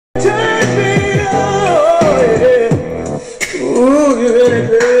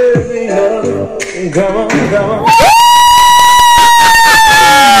Come on, come on.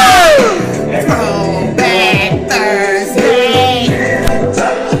 Throwback Thursday.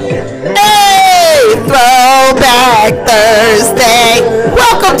 Hey, Throwback Thursday.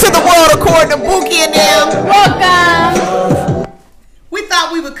 Welcome to the world according to Bookie and them. Welcome. We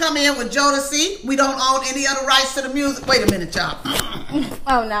thought we would come in with Jodeci. We don't own any other rights to the music. Wait a minute, y'all.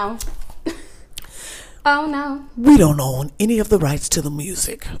 Oh no. Oh no. We don't own any of the rights to the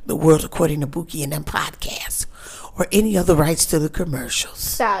music, the world according to Bookie and them podcast, or any other rights to the commercials.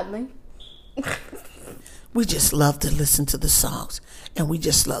 Sadly. We just love to listen to the songs, and we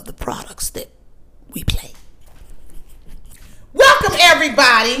just love the products that we play. Welcome,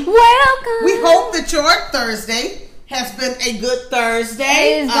 everybody. Welcome. We hope that your Thursday has been a good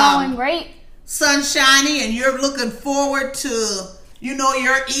Thursday. It is going great. Sunshiny, and you're looking forward to,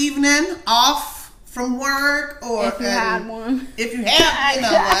 your evening off from work, or if you had one. If you have, you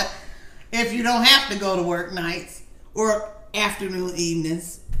know what? If you don't have to go to work nights or afternoon,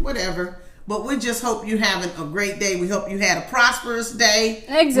 evenings, whatever. But we just hope you're having a great day. We hope you had a prosperous day.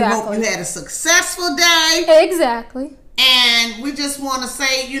 Exactly. We hope you had a successful day. Exactly. And we just want to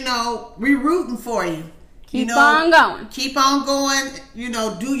say, we're rooting for you. Keep on going. Keep on going.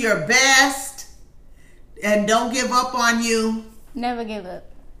 Do your best. And don't give up on you. Never give up.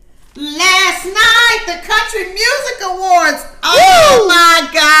 Last night, the Country Music Awards. Oh my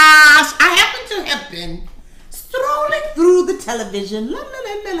gosh. I happen to have been strolling through the television.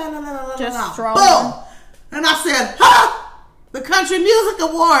 Just strolling. Boom. And I said, the Country Music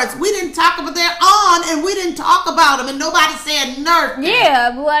Awards. We didn't talk about they're on, and we didn't talk about them, and nobody said nothing.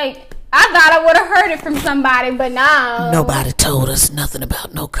 Yeah, but I thought I would have heard it from somebody, but no. Nobody told us nothing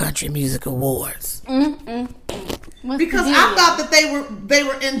about no Country Music Awards. Because I thought that they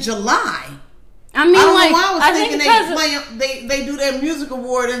were in July. I mean, I was thinking they do their music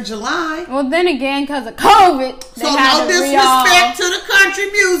award in July. Well, then again, because of COVID, so no disrespect to the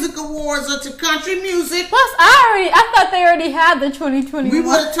Country Music Awards or to country music. Plus, I thought they already had the 2021. We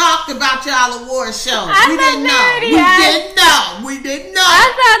would have talked about y'all award shows. We didn't know. We didn't know.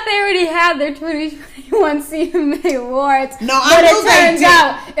 I thought they already had their 2021 CMA awards. No, I knew they did. But it turns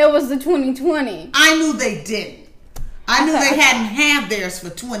out it was the 2020. I knew they didn't. I knew they hadn't had theirs for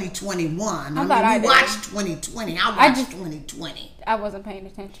 2021. We watched 2020. I watched 2020. I wasn't paying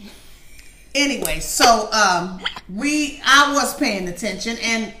attention. Anyway, so I was paying attention,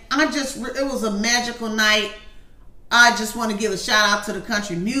 and it was a magical night. I just want to give a shout out to the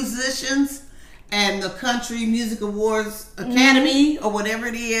country musicians and the Country Music Awards Academy, or whatever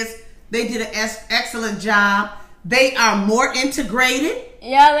it is. They did an excellent job. They are more integrated.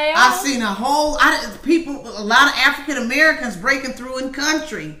 Yeah, they are. I've seen a lot of African Americans breaking through in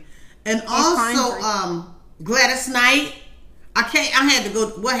country, and also Gladys Knight. What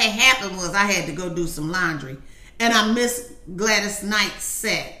had happened was I had to go do some laundry, and I missed Gladys Knight's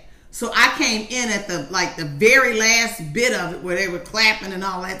set. So I came in at the very last bit of it where they were clapping and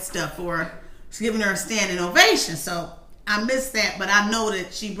all that stuff for her, giving her a standing ovation. So I missed that, but I know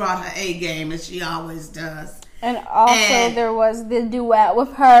that she brought her A game, as she always does. And also there was the duet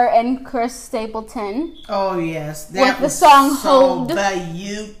with her and Chris Stapleton. Oh yes, that with the song so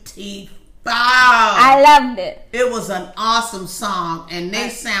beautiful. I loved it. It was an awesome song, and they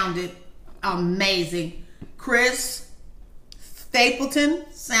sounded amazing. Chris Stapleton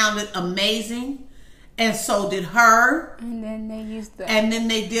sounded amazing, and so did her. And then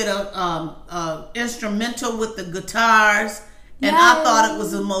they did a instrumental with the guitars, and I thought it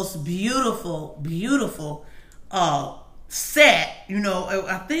was the most beautiful set.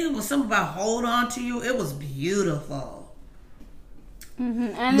 I think it was something about "Hold On to You." It was beautiful.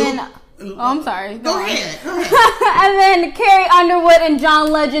 And then, I'm sorry. Go ahead. And then Carrie Underwood and John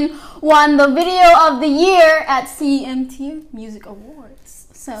Legend won the Video of the Year at CMT Music Awards.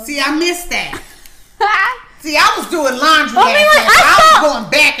 So see, I missed that. See, I was doing laundry. I was going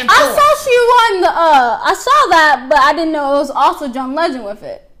back and forth. I saw she won the. I saw that, but I didn't know it was also John Legend with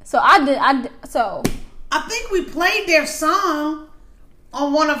it. So I think we played their song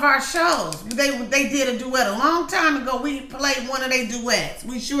on one of our shows. They did a duet a long time ago. We played one of their duets.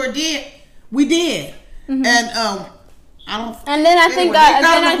 We sure did. We did. And I don't. And then I think they got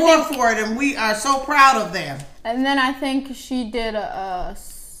an award for it, and we are so proud of them. And then I think she did a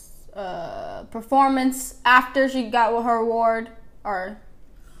performance after she got her award, or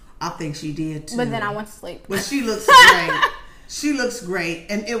I think she did too. But then I went to sleep. But she looks great. She looks great,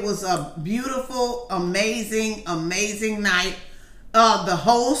 and it was a beautiful, amazing night. The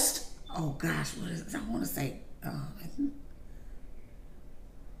host, oh gosh, what is it? I want to say,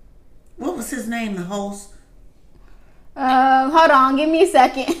 what was his name? The host. Hold on, give me a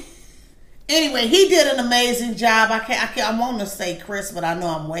second. Anyway, he did an amazing job. I want to say Chris, but I know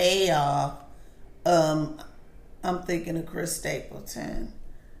I'm way off. I'm thinking of Chris Stapleton.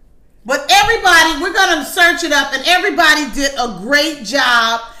 But everybody, we're going to search it up, and everybody did a great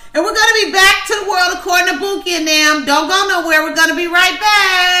job. And we're going to be back to the world according to Bookie and them. Don't go nowhere. We're going to be right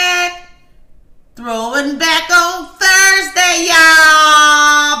back. Throwing back on Thursday,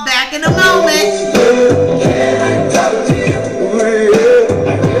 y'all. Back in a moment.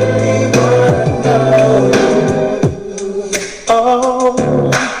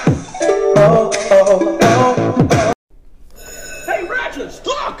 Hey, Ratchets,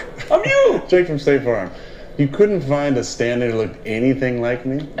 look! I'm you! Jake from State Farm. You couldn't find a stand-in who looked anything like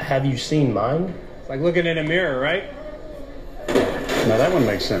me? Have you seen mine? It's like looking in a mirror, right? Now that one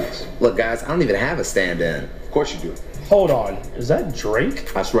makes sense. Look, guys, I don't even have a stand-in. Of course you do. Hold on, is that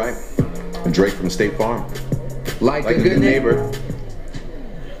Drake? That's right. Drake from State Farm. Like a good neighbor.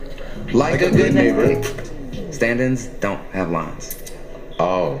 Like a good neighbor. Stand-ins don't have lines.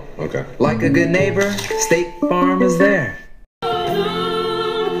 Oh, okay. Like a good neighbor, State Farm is there.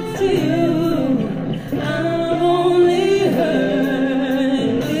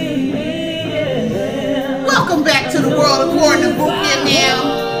 Welcome back to the world according to Bookie and them.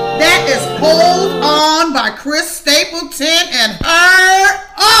 That is Hold On by Chris Stapleton and her.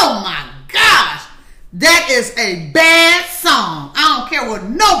 Oh my gosh. That is a bad song. I don't care what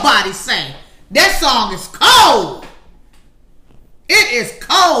nobody say. That song is cold. It is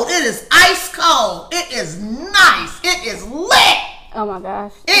cold. It is ice cold. It is nice. It is lit. Oh my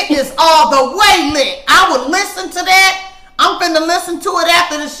gosh. It is all the way lit. I would listen to that. I'm finna listen to it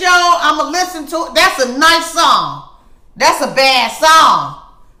after the show. I'm gonna listen to it. That's a nice song. That's a bad song.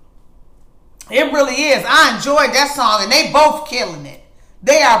 It really is. I enjoyed that song, and they both killing it.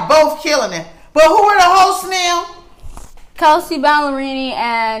 They are both killing it. But who are the hosts now? Kelsey Ballerini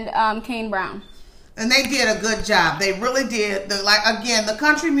and Kane Brown. And they did a good job. They really did. The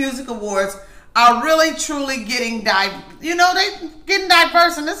Country Music Awards are really, truly getting they getting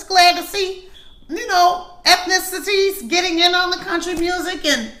diverse, and it's glad to see, ethnicities getting in on the country music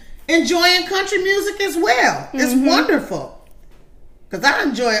and enjoying country music as well. It's wonderful. Because I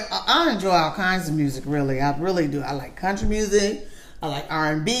enjoy all kinds of music, really. I really do. I like country music. I like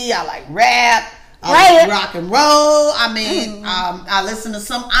R&B. I like rap. I like rock and roll. I mean, I listen to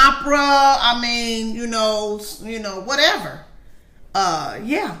some opera. I mean, whatever.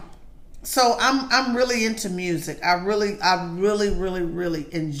 Yeah. So I'm really into music. I really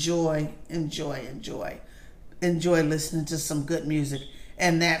enjoy listening to some good music.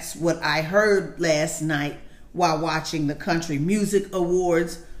 And that's what I heard last night while watching the Country Music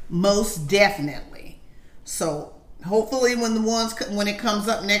Awards, most definitely. So hopefully when it comes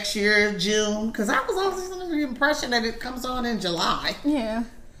up next year, June, because I was always under the impression that it comes on in July. Yeah.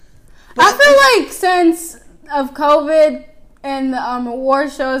 But I feel like since of COVID and the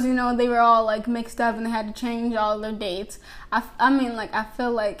award shows, they were all like mixed up and they had to change all their dates. I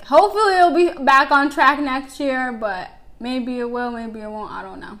feel like hopefully it'll be back on track next year, but maybe it will, maybe it won't. I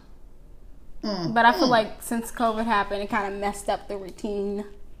don't know. But I feel like since COVID happened, it kind of messed up the routine.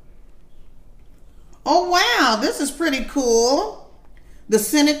 Oh, wow. This is pretty cool. The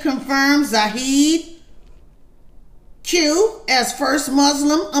Senate confirms Zahid Q as first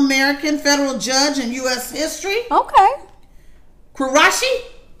Muslim American federal judge in U.S. history. Okay. Qurashi?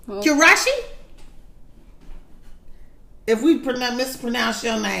 If we mispronounce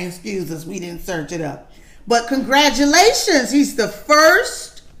your name, excuse us. We didn't search it up. But congratulations. He's the first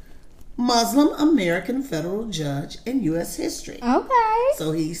Muslim American federal judge in U.S. history. Okay.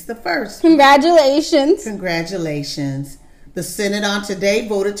 So he's the first. Congratulations. The Senate on today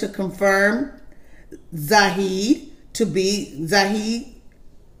voted to confirm Zahid Qureshi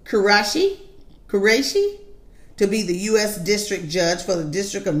to be the U.S. District Judge for the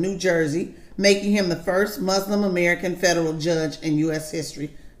District of New Jersey, making him the first Muslim American federal judge in U.S.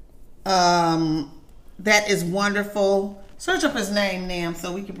 history. That is wonderful. Search up his name, Nam,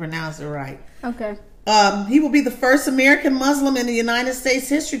 so we can pronounce it right. Okay. He will be the first American Muslim in the United States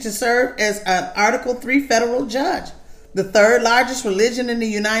history to serve as an Article 3 federal judge, the third largest religion in the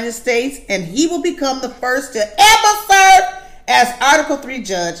United States, and he will become the first to ever serve as Article 3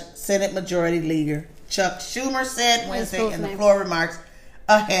 judge, Senate Majority Leader Chuck Schumer said Wednesday in the floor remarks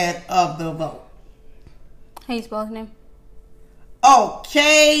ahead of the vote. How you spell his name?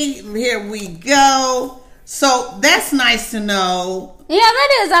 Okay, here we go. So that's nice to know. Yeah, that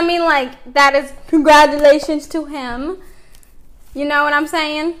is. That is congratulations to him. You know what I'm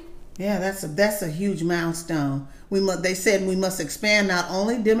saying? Yeah, that's a huge milestone. They said we must expand not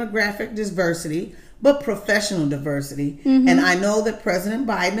only demographic diversity, but professional diversity. Mm-hmm. And I know that President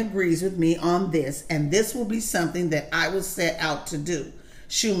Biden agrees with me on this, and this will be something that I will set out to do.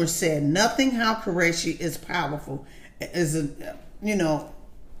 Schumer said, nothing how Qureshi is powerful. Qureshi.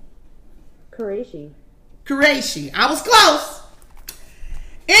 I was close.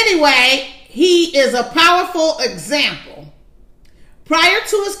 Anyway, he is a powerful example. Prior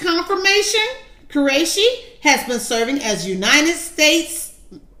to his confirmation, Qureshi has been serving as United States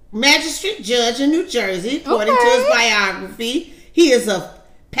magistrate judge in New Jersey, according to his biography. He is of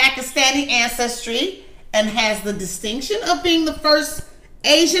Pakistani ancestry and has the distinction of being the first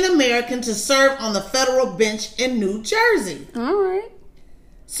Asian American to serve on the federal bench in New Jersey. All right.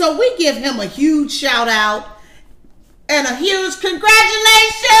 So we give him a huge shout out and a huge congratulations.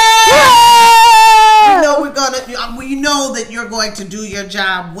 We know that you're going to do your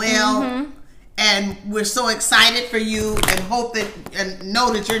job well. Mm-hmm. And we're so excited for you and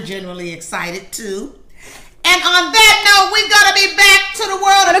know that you're genuinely excited too. And on that note, we're going to be back to the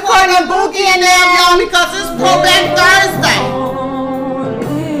world according to Boogie and them, y'all, because it's Throwback Thursday.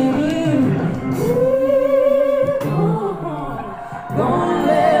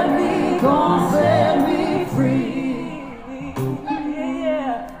 Don't set me free.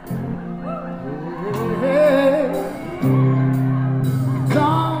 Yeah.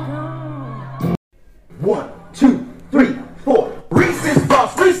 1, 2, 3, 4. Reese's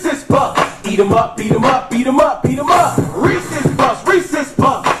Puffs. Eat 'em up, beat 'em up, beat 'em up, beat 'em up. Reese's Puffs.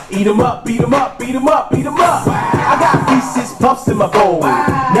 Eat 'em up, beat 'em up, beat 'em up, beat 'em up. I got Reese's Puffs in my bowl.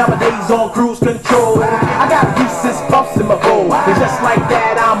 Nowadays on cruise control. I got Reese's Puffs in my bowl. And just like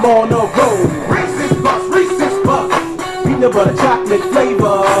that, I'm on the road. Reese's Puffs. Peanut butter chocolate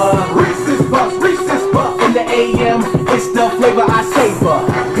flavor. Reese's Puffs. In the AM, it's the flavor I savor.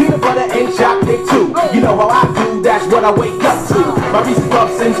 Peanut butter and chocolate too. You know how I do, that's what I wake up to. My Reese's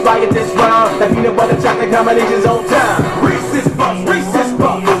Puffs inspired this rhyme. That peanut butter chocolate combination's on time. Reese's Puffs. Reese's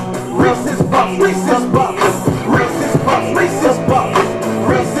Puffs. Reese's Puffs. Reese's Puffs. Reese's Puffs. Reese's Puffs.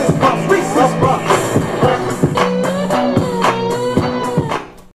 Reese's Puffs. Reese's Puffs.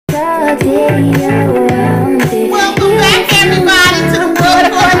 Welcome back, everybody, to the World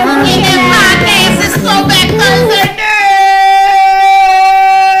According to Boogie podcast. It's Throwback Thursday.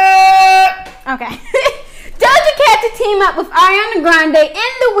 Okay. Doja Cat to team up with Ariana Grande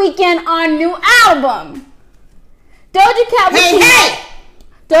in the weekend on new album. Doja Cat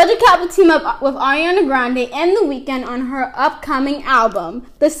will team up with Ariana Grande in the weekend on her upcoming album.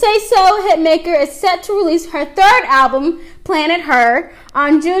 The Say So hitmaker is set to release her third album, Planet Her,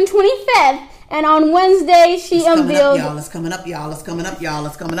 on June 25th. And on Wednesday, she unveiled... It's coming up, y'all.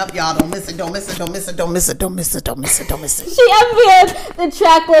 Don't miss it. She unveiled the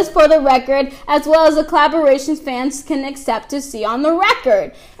track list for the record, as well as the collaborations fans can expect to see on the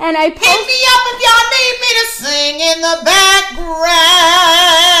record. And I post... Hit me up if y'all need me to sing in the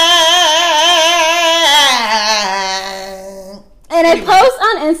background. And a post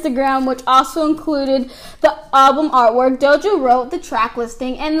on Instagram, which also included the album artwork, Doja wrote the track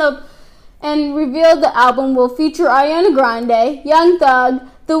listing and revealed the album will feature Ariana Grande, Young Thug,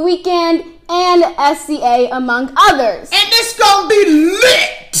 The Weeknd, and SCA, among others. And this gonna be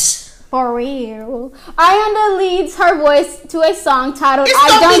lit! For real. Ariana leads her voice to a song titled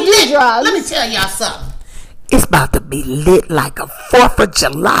I Don't Do Drugs. Let me tell y'all something. It's about to be lit like a 4th of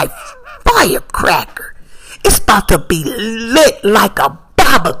July firecracker. It's about to be lit like a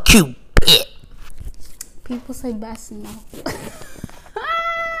barbecue pit. People say best no.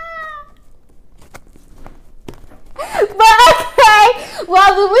 But okay,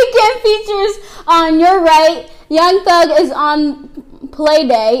 well, The Weeknd features on You're Right, Young Thug is on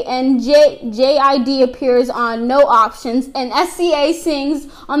Playday, and JID appears on No Options, and SCA sings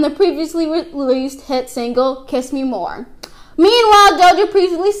on the previously released hit single Kiss Me More. Meanwhile, Doja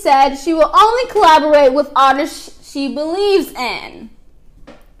previously said she will only collaborate with artists she believes in.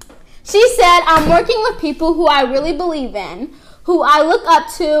 She said, I'm working with people who I really believe in, who I look up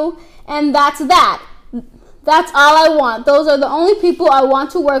to, and that's that. That's all I want. Those are the only people I want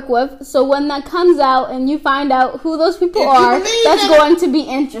to work with. So when that comes out and you find out who those people are, that's going to be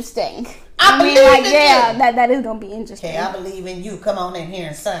interesting. I mean, like, yeah, that is going to be interesting. Okay, I believe in you. Come on in here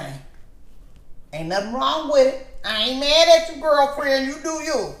and sing. Ain't nothing wrong with it. I ain't mad at your girlfriend. You do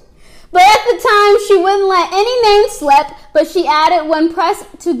you. But at the time, she wouldn't let any name slip, but she added when pressed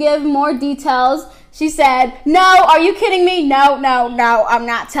to give more details. She said, no, are you kidding me? No, I'm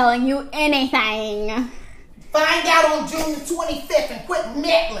not telling you anything. Find out on June the 25th and quit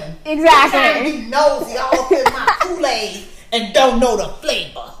meddling. Exactly. Trying to be nosy all up in my Kool-Aid and don't know the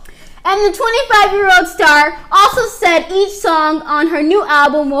flavor. And the 25-year-old star also said each song on her new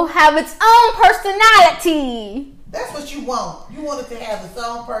album will have its own personality. That's what you want. You want it to have its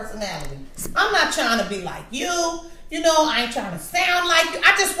own personality. I'm not trying to be like you. You know, I ain't trying to sound like you.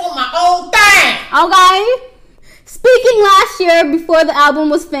 I just want my own thing. Okay. Speaking last year before the album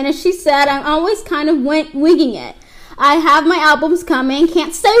was finished, she said, I'm always kind of winging it. I have my albums coming.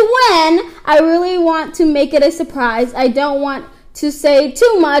 Can't say when. I really want to make it a surprise. I don't want to say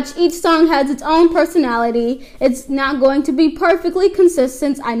too much. Each song has its own personality. It's not going to be perfectly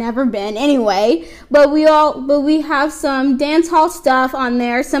consistent. I never been anyway. But we have some dance hall stuff on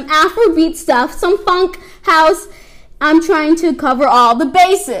there, some Afrobeat stuff, some funk, house. I'm trying to cover all the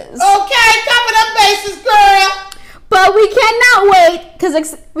bases. Okay, cover the bases, girl. But we cannot wait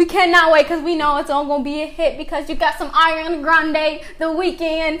because we know it's all gonna be a hit because you got some Ariana Grande, The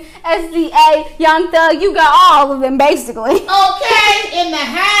Weeknd, SZA, Young Thug. You got all of them basically. Okay, in the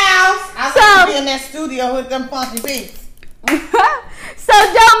house. I will be in that studio with them funky beats. So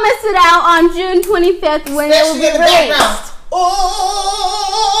don't miss it out on June 25th when it will be released. Oh,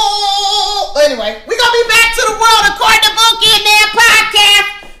 anyway, we're gonna be back to the world according to Bookie and their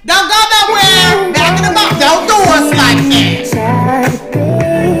podcast. Don't go nowhere. Back in the box. Don't do us like that.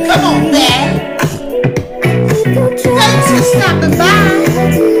 Come on, Dad. Thanks for stopping by.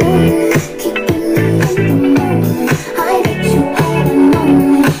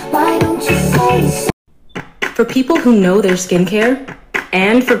 For people who know their skincare,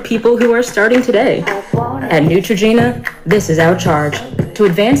 and for people who are starting today. At Neutrogena, this is our charge to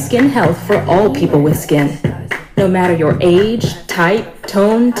advance skin health for all people with skin. No matter your age, type,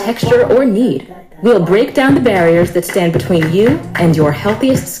 tone, texture, or need, we'll break down the barriers that stand between you and your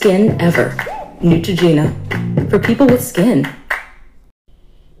healthiest skin ever. Neutrogena, for people with skin.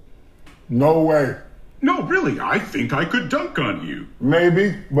 No way. No, really, I think I could dunk on you.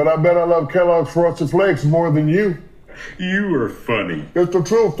 Maybe, but I bet I love Kellogg's Frosted Flakes more than you. You are funny. It's the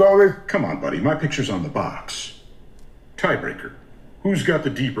truth, Tony. Come on, buddy, my picture's on the box. Tiebreaker. Who's got the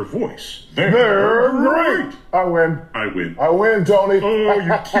deeper voice? They're great. I win. I win. I win, Tony. Oh,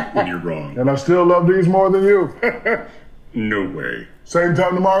 you're cute when you're wrong. And I still love these more than you. No way. Same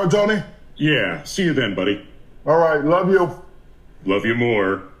time tomorrow, Tony? Yeah, see you then, buddy. All right, love you. Love you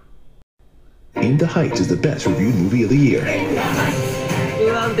more. In the Heights is the best reviewed movie of the year.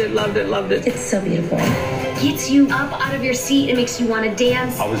 Loved it, loved it, loved it. It's so beautiful. Gets you up out of your seat and makes you want to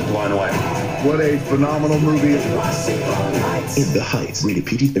dance. I was blown away. What a phenomenal movie. In the Heights, rated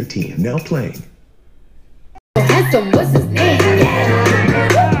PG-13, now playing. Handsome, what's his name?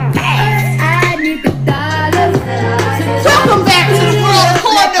 I need the dollars. Welcome back to the world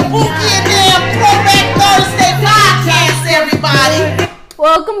according to Bookie and their Throwback Thursday podcast, everybody.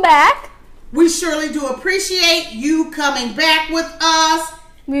 Welcome back. We surely do appreciate you coming back with us.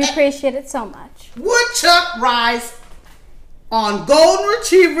 We appreciate it so much. Woodchuck rides on golden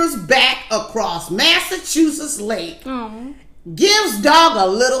retriever's back across Massachusetts Lake. Gives dog a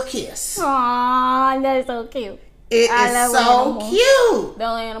little kiss. Aww, that is so cute. It is so cute. The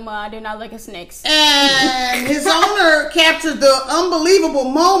animal, I do not like snakes. And his owner captured the unbelievable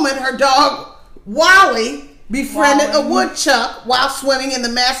moment her dog, Wally, befriended a woodchuck while swimming in the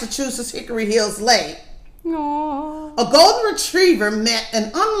Massachusetts Hickory Hills Lake. Aww. A golden retriever met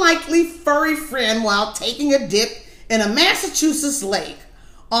an unlikely furry friend while taking a dip in a Massachusetts lake.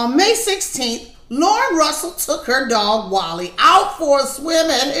 On May 16th, Lauren Russell took her dog Wally out for a swim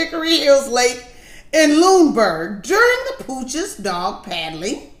at Hickory Hills Lake in Lunenburg. During the pooch's dog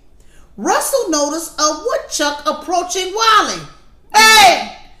paddling, Russell noticed a woodchuck approaching Wally.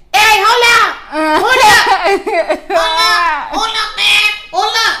 Hey, hold up! Hold up, man!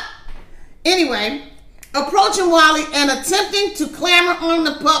 Hold up! Anyway, approaching Wally and attempting to clamber on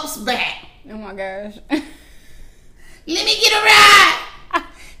the pup's back. Oh my gosh. Let me get a ride!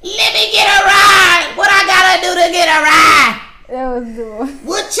 Let me get a ride! What I gotta do to get a ride? That was cool.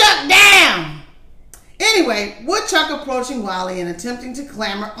 Woodchuck down! Anyway, Woodchuck approaching Wally and attempting to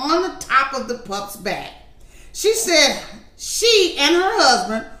clamber on the top of the pup's back. She said she and her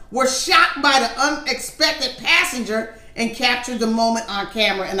husband were shocked by the unexpected passenger and captured the moment on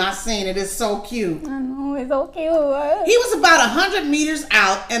camera, and I seen it. It's so cute. I know, it's so cute. He was about 100 meters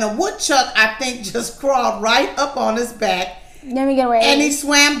out, and a woodchuck, I think, just crawled right up on his back. Let me get away. And he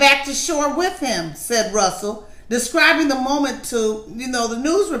swam back to shore with him, said Russell, describing the moment to, the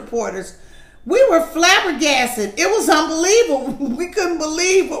news reporters. We were flabbergasted. It was unbelievable. We couldn't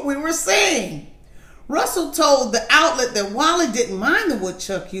believe what we were seeing. Russell told the outlet that Wally didn't mind the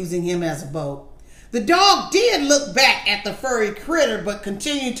woodchuck using him as a boat. The dog did look back at the furry critter, but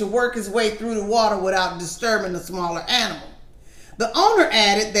continued to work his way through the water without disturbing the smaller animal. The owner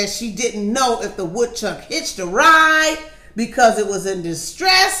added that she didn't know if the woodchuck hitched a ride because it was in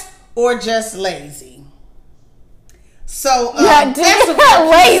distress or just lazy. So that's a real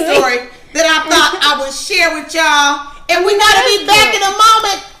story that I thought I would share with y'all. And we gotta be back in a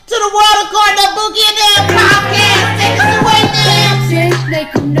moment to the World According to Boogie and Them podcast. Take us away, man.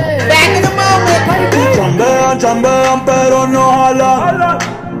 Back in a moment. Chambean, chambean, pero no jalan.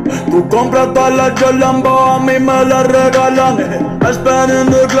 Tú compras todas las Lambo, a mí me las regalan. I spend in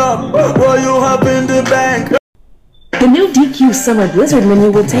the club, what you have in the bank. The new DQ Summer Blizzard menu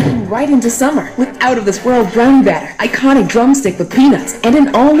will take you right into summer with out-of-this-world brownie batter, iconic drumstick with peanuts, and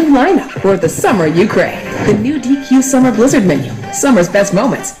an all-new lineup for the summer you crave. The new DQ Summer Blizzard menu. Summer's best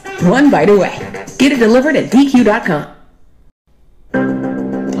moments, one bite away. Get it delivered at DQ.com.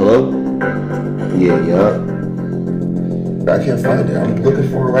 Hello? Yeah. I can't find it. I'm looking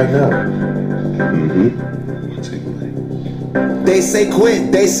for it right now. They say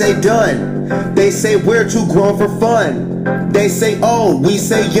quit, they say done. They say we're too grown for fun. They say old, we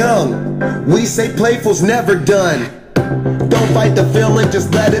say young. We say playful's never done. Don't fight the feeling,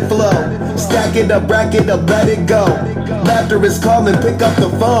 just let it flow. Stack it up, rack it up, let it go. Laughter is calling, pick up the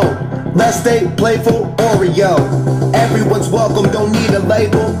phone. Let's stay playful, Oreo. Everyone's welcome, don't need a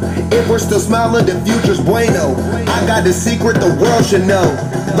label. If we're still smiling, the future's bueno. I got a secret the world should know.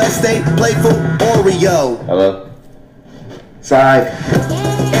 Let's stay playful, Oreo. Hello? Side.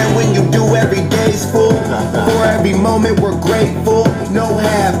 And when you do, every day's full. For every moment we're grateful. No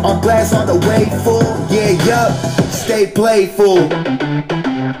half, our glass all the way full. Yeah, yup, stay playful.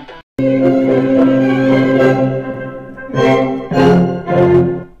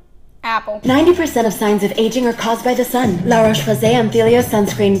 Apple. 90% of signs of aging are caused by the sun. La Roche-Posay Amphilio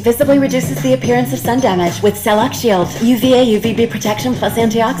sunscreen visibly reduces the appearance of sun damage with Cell-Lock Shield, UVA UVB protection plus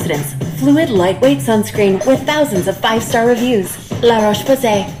antioxidants. Fluid, lightweight sunscreen with thousands of 5-star reviews. La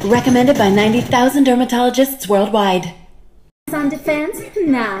Roche-Posay, recommended by 90,000 dermatologists worldwide. Sun defense?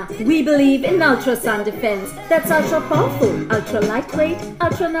 Nah, we believe in Ultra Sun Defense. That's ultra powerful, ultra lightweight,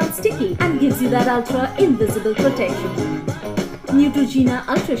 ultra non-sticky, and gives you that ultra invisible protection. Neutrogena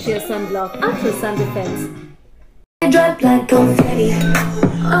Ultra Sheer Sunblock, Ultra Sun Defense. Drop like confetti.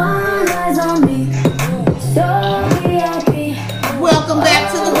 All eyes on me. So happy. Welcome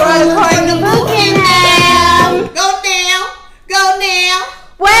back to the World According to Boogie now. Go now.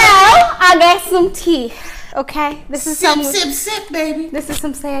 Well, I got some tea. Okay, this is sip, baby. This is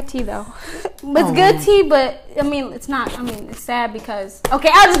some sad tea though. It's good tea, but I mean, it's not. I mean, it's sad because. Okay,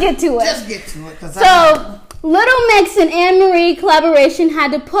 I'll just get to it. Just get to it, So, Little Mix and Anne Marie collaboration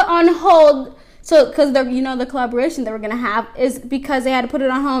had to put on hold. So, because the collaboration they were gonna have is because they had to put it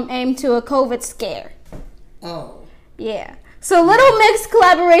on hold, aimed to a COVID scare. Oh. Yeah. So, Little Mix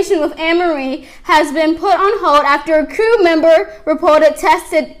collaboration with Anne Marie has been put on hold after a crew member reported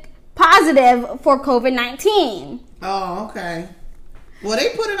tested positive for COVID-19. Oh, okay. Well, they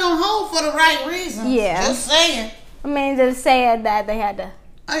put it on hold for the right reasons. Yeah. Just saying. I mean, it's sad that they had to.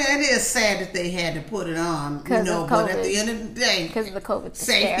 Oh, yeah, it is sad that they had to put it on. But at the end of the day, because of the COVID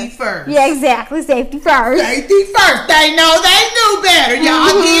safety first. Yeah, exactly. Safety first. Safety first. They knew better.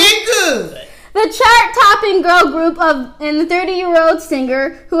 Y'all did good. The chart-topping girl group and the 30-year-old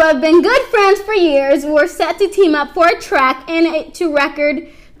singer, who have been good friends for years, were set to team up for a track and to record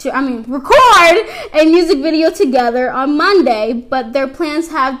a music video together on Monday, but their plans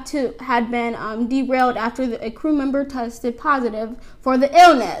had been derailed after a crew member tested positive for the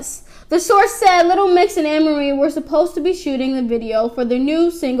illness. The source said Little Mix and Anne Marie were supposed to be shooting the video for their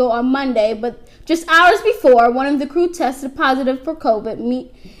new single on Monday, but just hours before, one of the crew tested positive for COVID,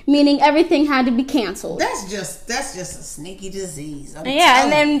 meaning everything had to be canceled. That's just a sneaky disease. And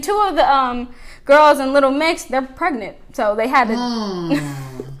then two of the girls in Little Mix, they're pregnant, so they had to.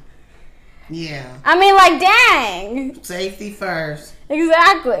 Yeah. I mean, dang. Safety first.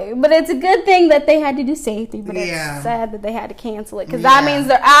 Exactly. But it's a good thing that they had to do safety, but it's sad that they had to cancel it. Because that means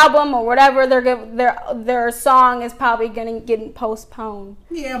their album or whatever, their song is probably going to get postponed.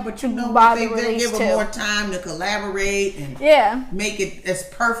 Yeah, but they give them more time to collaborate and make it as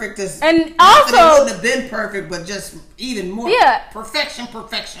perfect as... And also... It wouldn't have been perfect, but just even more perfection.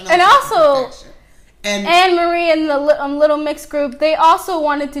 And also... And Anne Marie and the Little Mix group, they also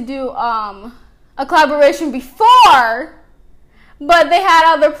wanted to do a collaboration before, but they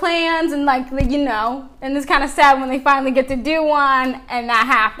had other plans and and it's kind of sad when they finally get to do one and that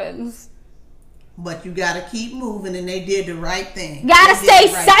happens. But you gotta keep moving, and they did the right thing. Gotta stay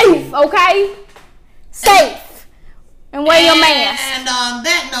safe, okay? Safe. And wear your mask. And on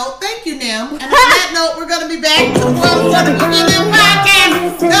that note, thank you, Nim. And on that note, we're going to be back to the World According to Boogie and Them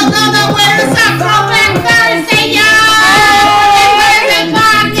podcast. Don't go nowhere. It's our throwback Thursday, y'all.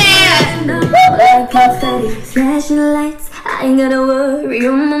 ain't gotta worry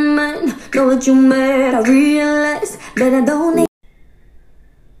on my mind. Know what you mad, I realize that I don't need.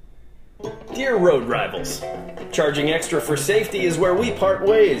 Dear road rivals, charging extra for safety is where we part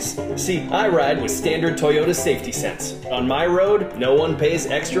ways. See, I ride with standard Toyota Safety Sense. On my road, no one pays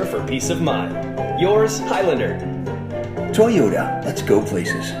extra for peace of mind. Yours, Highlander. Toyota, let's go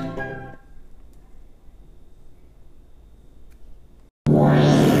places.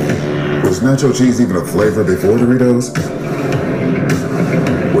 Was nacho cheese even a flavor before Doritos?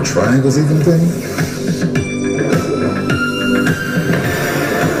 Were triangles even a thing?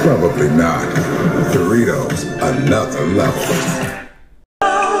 Probably not. Doritos, another level.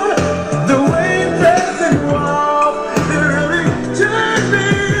 The way that they walk, it really turns me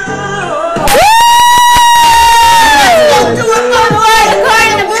on.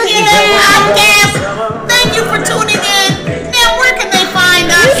 Thank you for tuning in. Now, where can they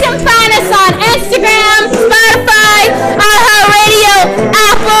find us? You can find us on Instagram, Spotify, iHeartRadio,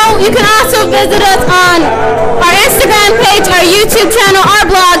 Apple. You can also visit us on our Instagram page, our YouTube channel, our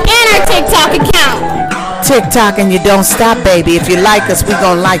blog, and our TikTok account. TikTok and you don't stop, baby. If you like us, we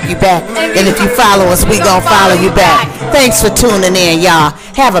gonna like you back. And if you follow us, we gonna follow you back. Thanks for tuning in, y'all.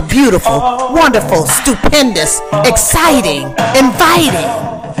 Have a beautiful, wonderful, stupendous, exciting, inviting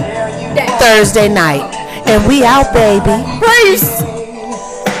Thursday night. And we out, baby. Peace.